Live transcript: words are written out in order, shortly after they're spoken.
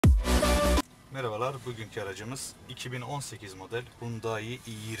Merhabalar, bugünkü aracımız 2018 model Hyundai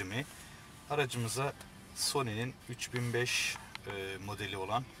i20. Aracımıza Sony'nin 3005 modeli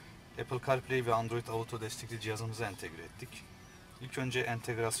olan Apple Carplay ve Androidauto destekli cihazımızı entegre ettik. İlk önce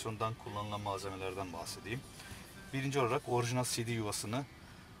entegrasyondan, kullanılan malzemelerden bahsedeyim. Birinci olarak orijinal CD yuvasını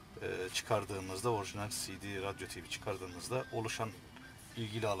çıkardığımızda, orijinal CD radyo TV çıkardığımızda oluşan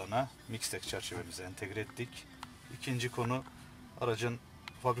ilgili alana mixtek çerçevemizi entegre ettik. İkinci konu, aracın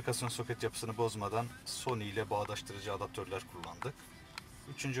fabrikasyon soket yapısını bozmadan Sony ile bağdaştırıcı adaptörler kullandık.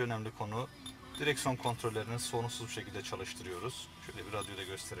 Üçüncü önemli konu, direksiyon kontrollerini sorunsuz bir şekilde çalıştırıyoruz. Şöyle bir radyoda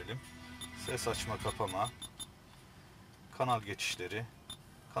gösterelim. Ses açma kapama, kanal geçişleri.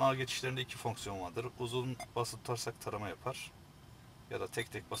 Kanal geçişlerinde iki fonksiyon vardır. Uzun basıp tutarsak tarama yapar. Ya da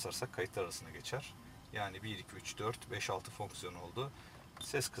tek tek basarsak kayıtlar arasına geçer. Yani 1, 2, 3, 4, 5, 6 fonksiyon oldu.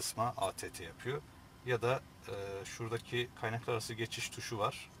 Ses kısma ATT yapıyor. Ya da şuradaki kaynaklar arası geçiş tuşu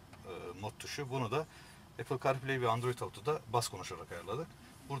var. Mod tuşu. Bunu da Apple Carplay ve Androidauto'da bas konuşarak ayarladık.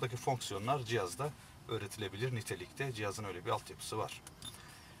 Buradaki fonksiyonlar cihazda öğretilebilir nitelikte. Cihazın öyle bir altyapısı var.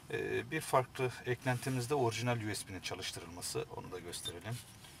 Bir farklı eklentimiz de orijinal USB'nin çalıştırılması. Onu da gösterelim.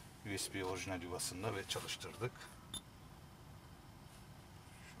 USB orijinal yuvasında ve çalıştırdık.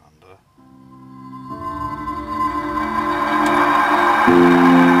 Şu anda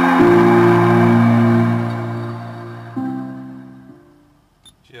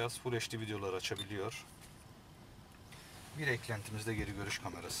cihaz Full HD videolar açabiliyor. Bir eklentimiz de geri görüş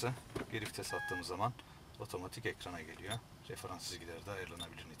kamerası. Geri vites attığımız zaman otomatik ekrana geliyor. Referans çizgileri de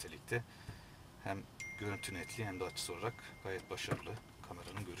ayarlanabilir nitelikte. Hem görüntü netliği hem de açısı olarak gayet başarılı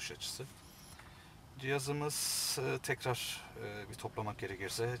kameranın görüş açısı. Cihazımız tekrar bir toplamak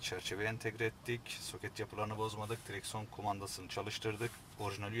gerekirse çerçeve entegre ettik. Soket yapılarını bozmadık. Direksiyon kumandasını çalıştırdık.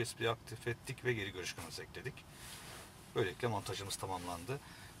 Orijinal USB'yi aktif ettik ve geri görüş kamerası ekledik. Böylelikle montajımız tamamlandı.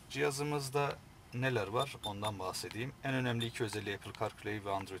 Cihazımızda neler var ondan bahsedeyim. En önemli iki özelliği Apple Carplay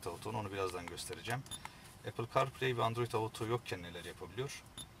ve Androidauto'nun, onu birazdan göstereceğim. Apple Carplay ve Androidauto yokken neler yapabiliyor?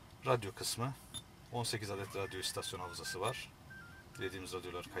 Radyo kısmı. 18 adet radyo istasyon hafızası var. Dilediğimiz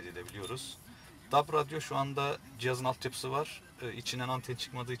radyoları kaydedebiliyoruz. DAB radyo şu anda cihazın altyapısı var. İçinden anten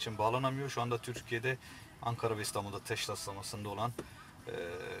çıkmadığı için bağlanamıyor. Şu anda Türkiye'de Ankara ve İstanbul'da teşhislamasında olan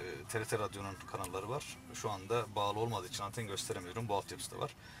TRT Radyo'nun kanalları var. Şu anda bağlı olmadığı için anten gösteremiyorum. Bu altyapısı da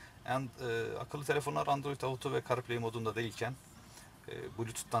var. Akıllı telefonlar Androidauto ve Carplay modunda değilken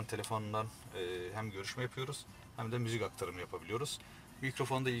Bluetooth'tan, telefondan hem görüşme yapıyoruz hem de müzik aktarımı yapabiliyoruz.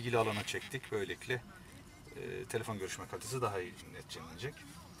 Mikrofonu da ilgili alana çektik. Böylelikle telefon görüşme kalitesi daha iyi netçelenecek.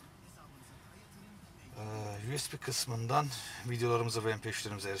 USB kısmından videolarımıza ve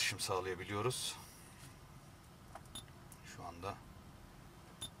MP3'lerimize erişim sağlayabiliyoruz. Şu anda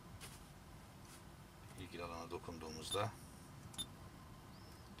ilgili alana dokunduğumuzda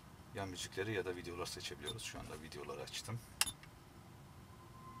yan müzikleri ya da videolar seçebiliyoruz. Şu anda videoları açtım.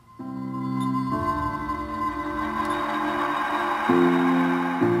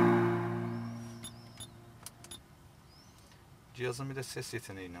 Cihazın bir de ses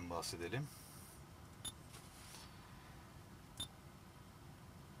yeteneğinden bahsedelim.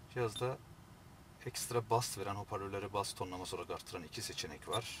 Cihazda ekstra bas veren, hoparlörleri bas tonlaması olarak artıran iki seçenek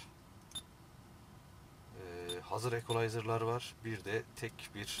var. Hazır equalizer'lar var. Bir de tek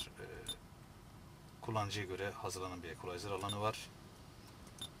bir kullanıcıya göre hazırlanan bir equalizer alanı var.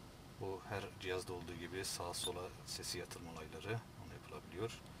 Bu her cihazda olduğu gibi sağa sola sesi yatırma olayları onu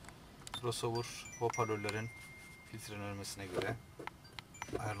yapılabiliyor. Crossover hoparlörlerin filtrelenmesine göre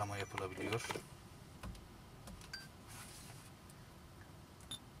ayarlama yapılabiliyor.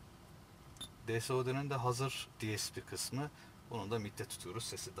 DSOD'nin de hazır DSP kısmı. Bunu da midde tutuyoruz.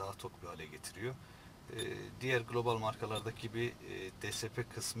 Sesi daha tok bir hale getiriyor. Diğer global markalardaki gibi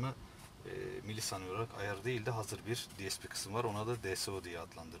DSP kısmı milisaniye olarak ayar değil de hazır bir DSP kısmı var. Ona da DSO diye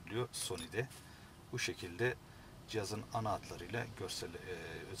adlandırılıyor Sony'de. Bu şekilde cihazın ana hatlarıyla görsel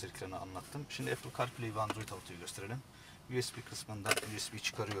özelliklerini anlattım. Şimdi Apple Carplay ve Androidauto'yu gösterelim. USB kısmından USB'yi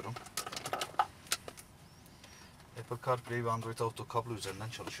çıkarıyorum. Apple Carplay ve Androidauto kablo üzerinden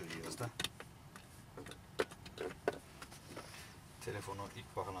çalışıyor cihazda. Telefonu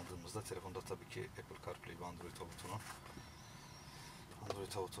ilk bağladığımızda telefonda tabii ki Apple Carplay ve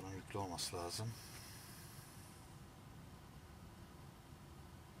Androidauto'nun yüklü olması lazım.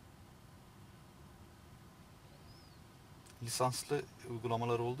 Lisanslı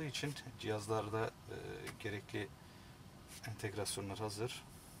uygulamalar olduğu için cihazlarda gerekli entegrasyonlar hazır.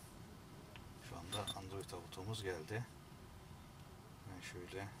 Şu anda Androidauto'muz geldi. Ben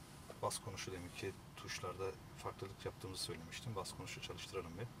şöyle bas konuşu, demek ki tuşlarda farklılık yaptığımızı söylemiştim. Bas konuşu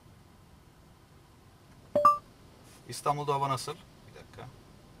çalıştıralım bir. İstanbul'da hava nasıl? Bir dakika.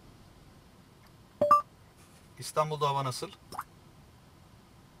 İstanbul'da hava nasıl?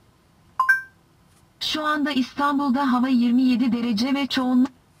 Şu anda İstanbul'da hava 27 derece ve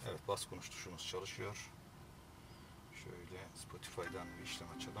çoğunluk... Evet, bas konuş tuşumuz çalışıyor. Şöyle Spotify'dan bir işlem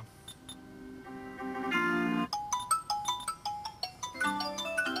açalım.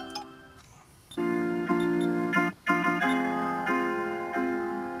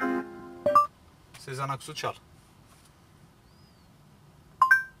 Sezen Aksu çal.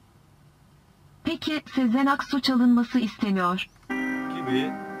 Peki Sezen Aksu çalınması isteniyor.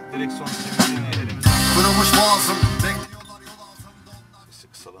 Gibi direksiyon sistemini elimizden Kırılmış boğazım, bekliyorlar yol altında onlar. sesi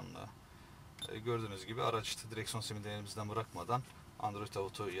kısalımla. Gördüğünüz gibi araçta direksiyon sistemini elimizden bırakmadan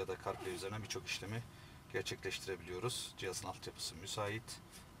Androidauto ya da Carplay üzerine birçok işlemi gerçekleştirebiliyoruz. Cihazın altyapısı müsait.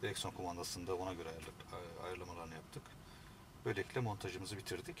 Direksiyon kumandasını da ona göre ayarlamalarını yaptık. Böylelikle montajımızı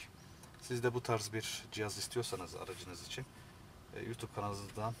bitirdik. Siz de bu tarz bir cihaz istiyorsanız aracınız için YouTube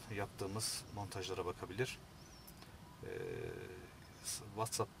kanalımızdan yaptığımız montajlara bakabilir.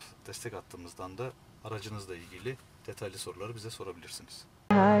 WhatsApp destek hattımızdan da aracınızla ilgili detaylı soruları bize sorabilirsiniz.